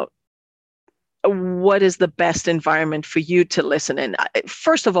figure out what is the best environment for you to listen in.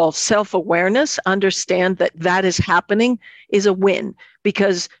 First of all, self-awareness, understand that is happening is a win,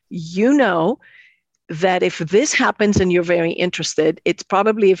 because you know that if this happens and you're very interested, it's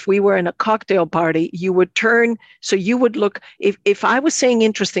probably, if we were in a cocktail party, you would turn, so you would look, if I was saying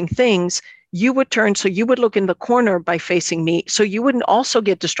interesting things, you would turn, so you would look in the corner by facing me, so you wouldn't also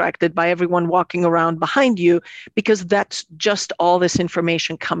get distracted by everyone walking around behind you, because that's just all this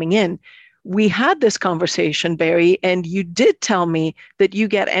information coming in. We had this conversation, Barry, and you did tell me that you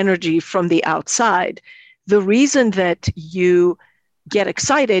get energy from the outside. The reason that you get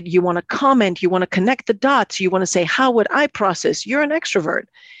excited, you want to comment, you want to connect the dots, you want to say, how would I process? You're an extrovert.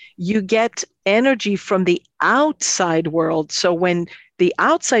 You get energy from the outside world. So when the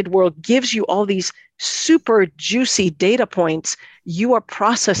outside world gives you all these super juicy data points, you are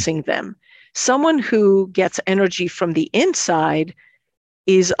processing them. Someone who gets energy from the inside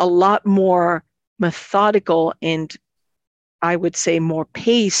is a lot more methodical and, I would say, more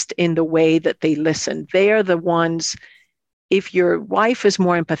paced in the way that they listen. They are the ones. If your wife is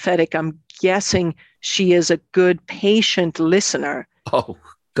more empathetic, I'm guessing she is a good patient listener. Oh,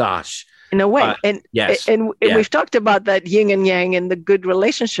 gosh. In a way. Yes. And we've talked about that yin and yang and the good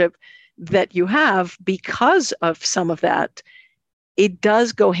relationship that you have because of some of that. It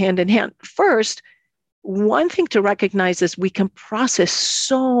does go hand in hand. First, one thing to recognize is we can process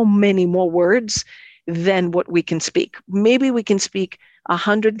so many more words than what we can speak. Maybe we can speak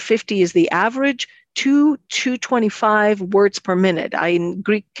 150 is the average, 225 words per minute. I in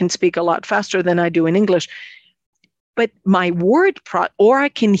Greek can speak a lot faster than I do in English. But my or I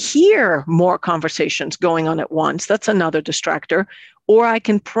can hear more conversations going on at once. That's another distractor. Or I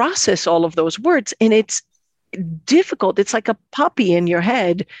can process all of those words. And it's difficult. It's like a puppy in your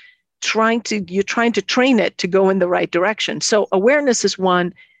head you're trying to train it to go in the right direction. So awareness is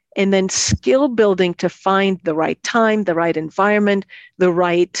one, and then skill building to find the right time, the right environment, the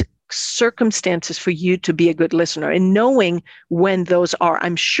right circumstances for you to be a good listener, and knowing when those are.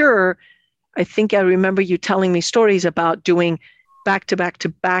 I think I remember you telling me stories about doing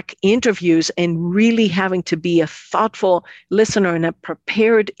back-to-back interviews and really having to be a thoughtful listener and a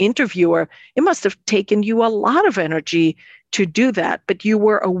prepared interviewer. It must have taken you a lot of energy to do that, but you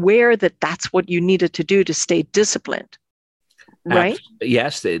were aware that that's what you needed to do to stay disciplined, right?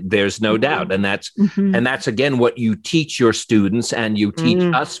 Yes, there's no doubt. And that's again, what you teach your students and you teach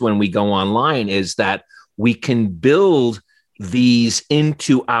us when we go online is that we can build these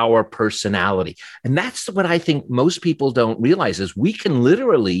into our personality. And that's what I think most people don't realize is we can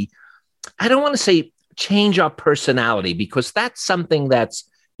literally, I don't want to say change our personality, because that's something that's,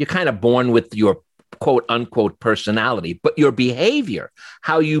 you're kind of born with your quote unquote personality, but your behavior,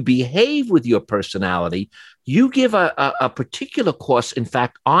 how you behave with your personality, you give a particular course, in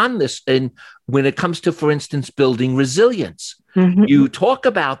fact, on this. And when it comes to, for instance, building resilience, you talk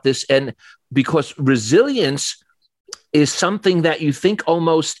about this. And because resilience is something that you think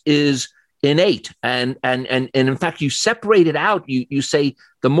almost is innate. And in fact, you separate it out. You say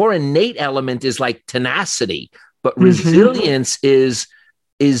the more innate element is like tenacity, but resilience is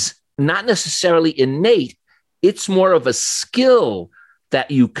not necessarily innate. It's more of a skill that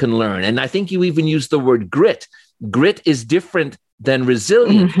you can learn. And I think you even use the word grit. Grit is different than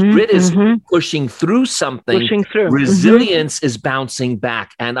resilience. Grit is pushing through something. Pushing through. Resilience is bouncing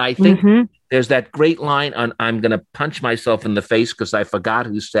back. And I think there's that great line on, I'm going to punch myself in the face because I forgot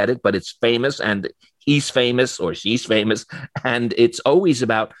who said it, but it's famous, and he's famous or she's famous. And it's always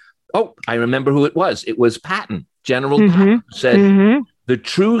about, oh, I remember who it was. It was Patton, General Patton, who said, the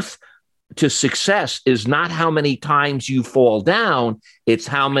truth to success is not how many times you fall down, it's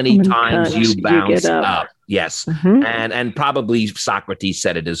how many times you bounce up. Yes. And probably Socrates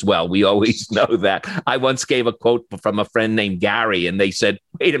said it as well. We always know that. I once gave a quote from a friend named Gary, and they said,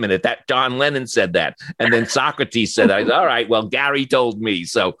 wait a minute, that John Lennon said that. And then Socrates said, all right, well, Gary told me.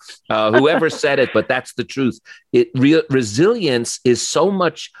 So whoever said it, but that's the truth. Resilience is so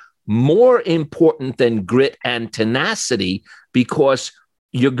much more important than grit and tenacity, because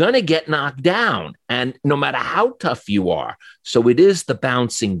you're going to get knocked down, and no matter how tough you are. So it is the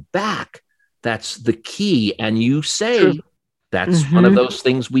bouncing back that's the key. And you say that's one of those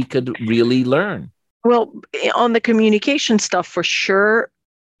things we could really learn. Well, on the communication stuff, for sure,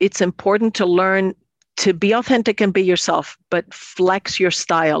 it's important to learn to be authentic and be yourself, but flex your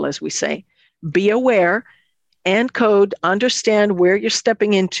style, as we say. Be aware and code, understand where you're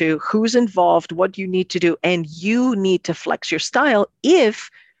stepping into, who's involved, what you need to do, and you need to flex your style if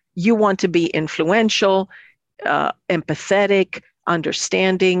you want to be influential, empathetic,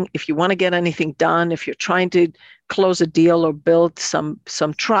 understanding, if you want to get anything done, if you're trying to close a deal or build some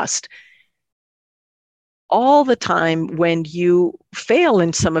trust. All the time when you fail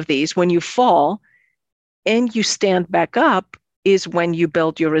in some of these, when you fall and you stand back up, is when you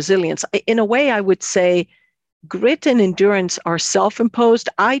build your resilience. In a way, I would say grit and endurance are self-imposed.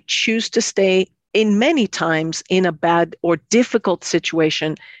 I choose to stay in many times in a bad or difficult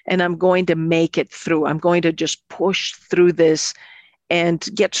situation, and I'm going to make it through. I'm going to just push through this and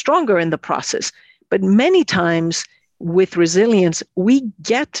get stronger in the process. But many times with resilience, we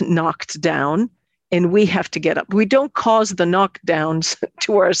get knocked down and we have to get up. We don't cause the knockdowns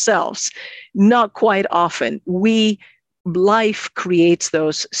to ourselves, not quite often. Life creates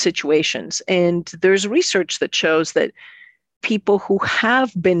those situations. And there's research that shows that people who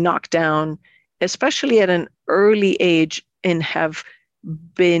have been knocked down, especially at an early age, and have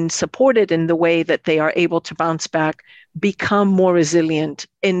been supported in the way that they are able to bounce back, become more resilient.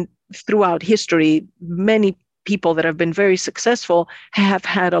 And throughout history, many people that have been very successful have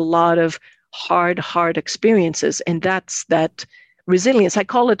had a lot of hard experiences. And that's that resilience. I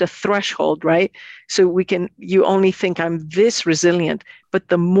call it a threshold, right? So you only think I'm this resilient, but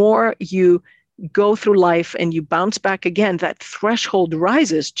the more you go through life and you bounce back again, that threshold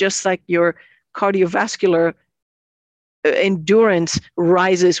rises, just like your cardiovascular endurance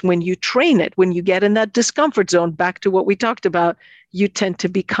rises when you train it. When you get in that discomfort zone, back to what we talked about, you tend to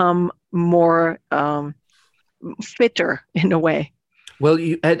become more fitter in a way. Well,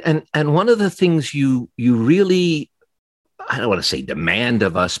 and one of the things you really, I don't want to say demand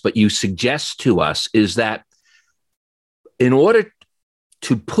of us, but you suggest to us is that in order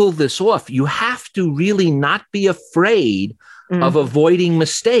to pull this off, you have to really not be afraid of avoiding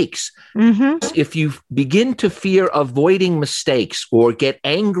mistakes. If you begin to fear avoiding mistakes or get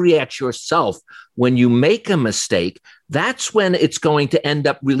angry at yourself when you make a mistake, that's when it's going to end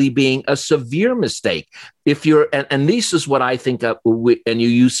up really being a severe mistake. If you're, and this is what I think of, and you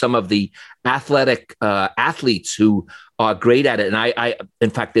use some of the athletic athletes who are great at it. And I in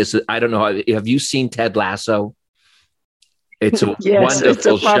fact, I don't know, have you seen Ted Lasso? It's a yes,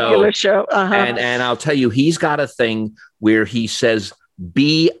 wonderful it's a popular show. And I'll tell you, he's got a thing where he says,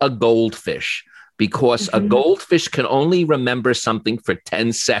 be a goldfish, because a goldfish can only remember something for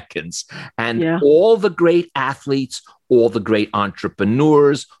 10 seconds. And all the great athletes, all the great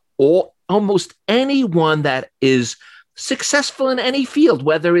entrepreneurs, or almost anyone that is successful in any field,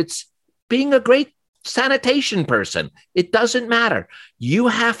 whether it's being a great sanitation person, it doesn't matter. You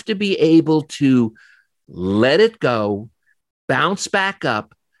have to be able to let it go, bounce back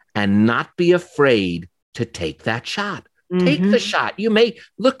up and not be afraid to take that shot. Take the shot. You may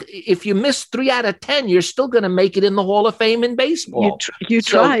look, if you miss 3 out of 10, you're still going to make it in the Hall of Fame in baseball. You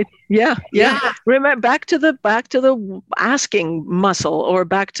tried. Yeah. Remember, back to the asking muscle, or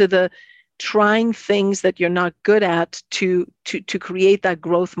back to the trying things that you're not good at to create that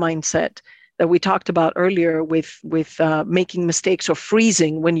growth mindset that we talked about earlier with making mistakes or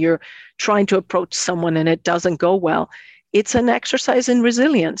freezing when you're trying to approach someone and it doesn't go well. It's an exercise in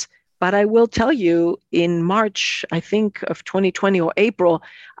resilience. But I will tell you, in March, I think, of 2020 or April,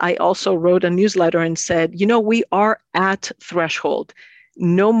 I also wrote a newsletter and said, we are at threshold.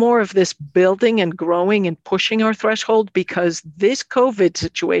 No more of this building and growing and pushing our threshold, because this COVID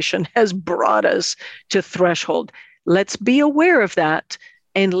situation has brought us to threshold. Let's be aware of that,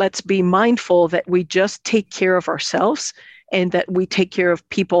 and let's be mindful that we just take care of ourselves and that we take care of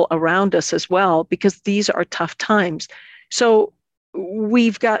people around us as well, because these are tough times. So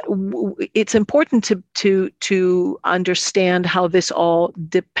it's important to understand how this all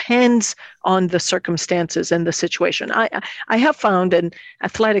depends on the circumstances and the situation. I have found in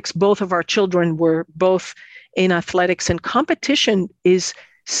athletics, both of our children were both in athletics, and competition is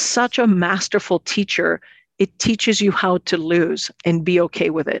such a masterful teacher. It teaches you how to lose and be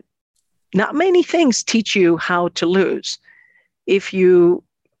okay with it. Not many things teach you how to lose. If you,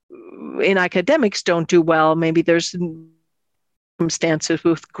 in academics, don't do well, maybe there's circumstances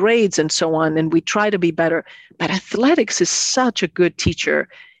with grades and so on, and we try to be better. But athletics is such a good teacher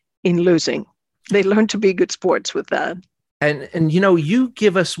in losing. They learn to be good sports with that. And you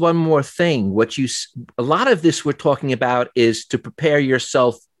give us one more thing. A lot of this we're talking about is to prepare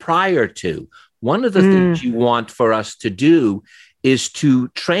yourself prior to. One of the things you want for us to do is to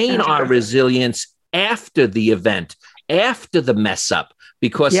train our resilience after the event, after the mess up.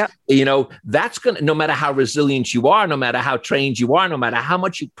 Because, that's going to, no matter how resilient you are, no matter how trained you are, no matter how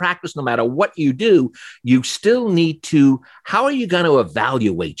much you practice, no matter what you do, you still need to, how are you going to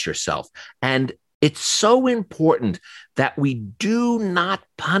evaluate yourself? And it's so important that we do not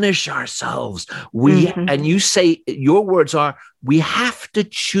punish ourselves. And you say, your words are, we have to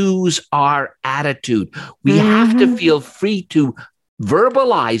choose our attitude. We have to feel free to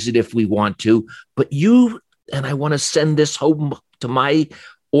verbalize it if we want to, but and I want to send this home to my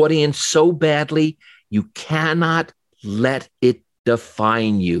audience so badly, you cannot let it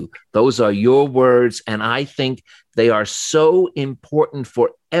define you. Those are your words, and I think they are so important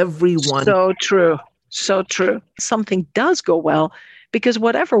for everyone. So true. So true. Something does go well, because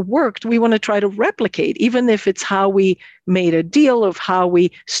whatever worked, we want to try to replicate, even if it's how we made a deal, of how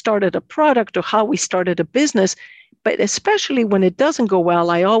we started a product, or how we started a business. But especially when it doesn't go well,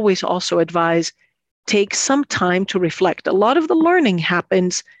 I always also advise, take some time to reflect. A lot of the learning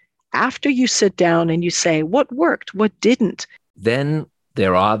happens after you sit down and you say, what worked, what didn't? Then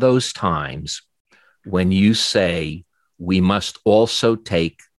there are those times when you say, we must also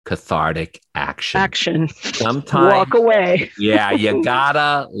take cathartic action. Sometimes walk away. Yeah, you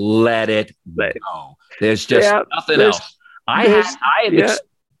gotta let it go. There's just nothing else.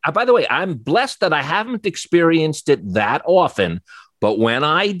 By the way, I'm blessed that I haven't experienced it that often. But when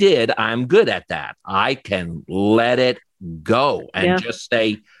I did, I'm good at that. I can let it go and just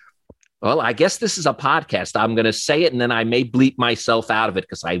say, well, I guess this is a podcast. I'm going to say it, and then I may bleep myself out of it,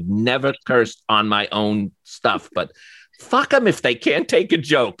 because I've never cursed on my own stuff. But fuck them if they can't take a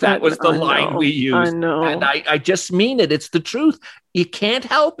joke. That was the line we used. I know. And I just mean it. It's the truth. You can't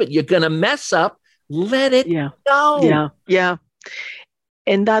help it. You're going to mess up. Let it go. Yeah.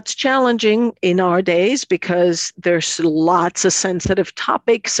 And that's challenging in our days, because there's lots of sensitive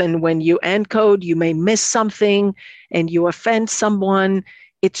topics. And when you encode, you may miss something and you offend someone.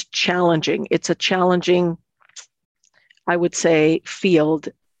 It's challenging. It's a challenging, I would say, field.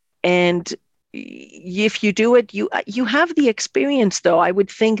 And if you do it, you have the experience, though. I would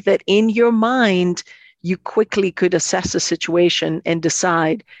think that in your mind, you quickly could assess a situation and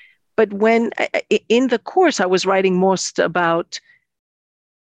decide. But when in the course, I was writing most about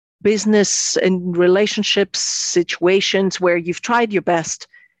business and relationships, situations where you've tried your best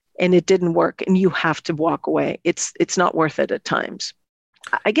and it didn't work, and you have to walk away. It's not worth it at times.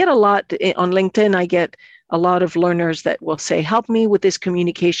 I get a lot on LinkedIn. I get a lot of learners that will say, help me with this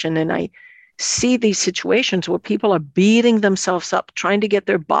communication. And I see these situations where people are beating themselves up, trying to get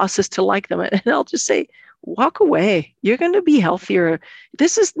their bosses to like them. And I'll just say, walk away. You're going to be healthier.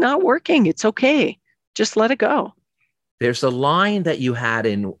 This is not working. It's okay. Just let it go. There's a line that you had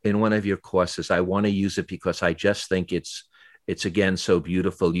in one of your courses. I want to use it because I just think it's again so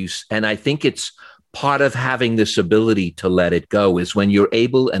beautiful. And I think it's part of having this ability to let it go is when you're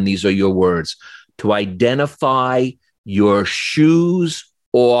able, and these are your words, to identify your shoes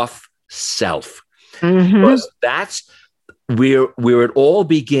off self. Mm-hmm. Because that's where it all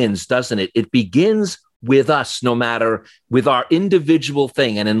begins, doesn't it? It begins with us, no matter with our individual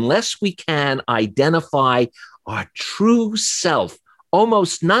thing. And unless we can identify our true self,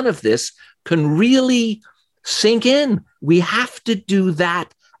 almost none of this can really sink in. We have to do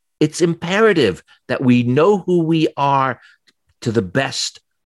that. It's imperative that we know who we are to the best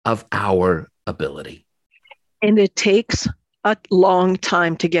of our ability. And it takes a long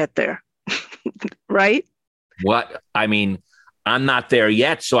time to get there, right? I'm not there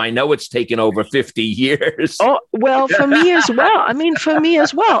yet, so I know it's taken over 50 years. Oh, well, for me as well. For me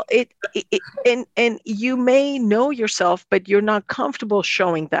as well. And you may know yourself, but you're not comfortable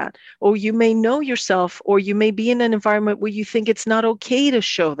showing that. Or you may know yourself, or you may be in an environment where you think it's not okay to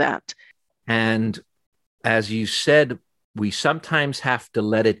show that. And as you said, we sometimes have to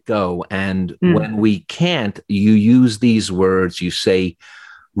let it go. And when we can't, you use these words, you say,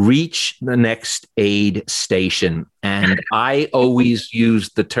 reach the next aid station. And I always use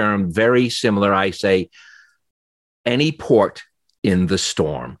the term very similar. I say, any port in the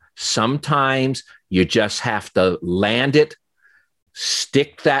storm. Sometimes you just have to land it,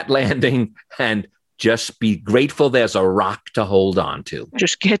 stick that landing, and just be grateful there's a rock to hold on to.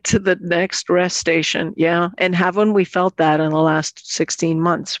 Just get to the next rest station. Yeah. And haven't we felt that in the last 16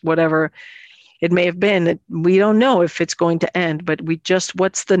 months, whatever it may have been? We don't know if it's going to end, but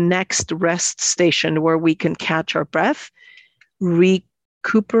what's the next rest station where we can catch our breath,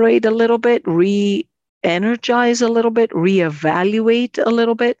 recuperate a little bit, re-energize a little bit, reevaluate a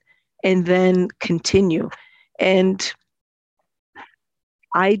little bit, and then continue. And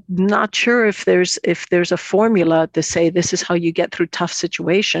I'm not sure if there's a formula to say this is how you get through tough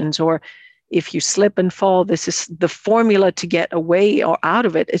situations, or if you slip and fall, this is the formula to get away or out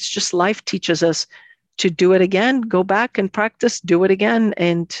of it. It's just life teaches us to do it again, go back and practice, do it again,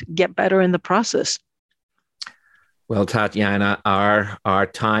 and get better in the process. Well, Tatiana, our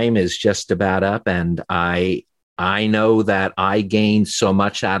time is just about up, and I know that I gained so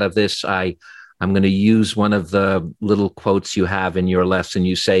much out of this. I'm going to use one of the little quotes you have in your lesson.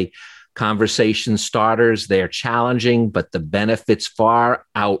 You say, conversation starters, they're challenging, but the benefits far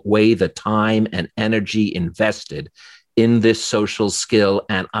outweigh the time and energy invested in this social skill.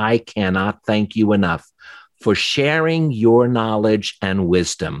 And I cannot thank you enough for sharing your knowledge and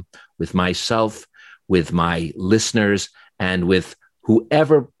wisdom with myself, with my listeners, and with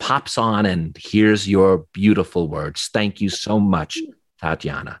whoever pops on and hears your beautiful words. Thank you so much,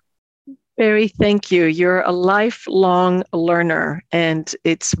 Tatiana. Barry, thank you. You're a lifelong learner, and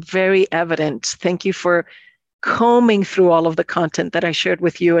it's very evident. Thank you for combing through all of the content that I shared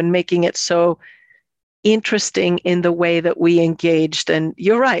with you and making it so interesting in the way that we engaged. And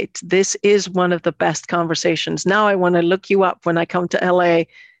you're right, this is one of the best conversations. Now I want to look you up when I come to LA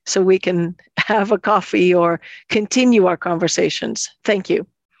so we can have a coffee or continue our conversations. Thank you.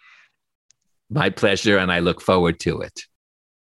 My pleasure, and I look forward to it.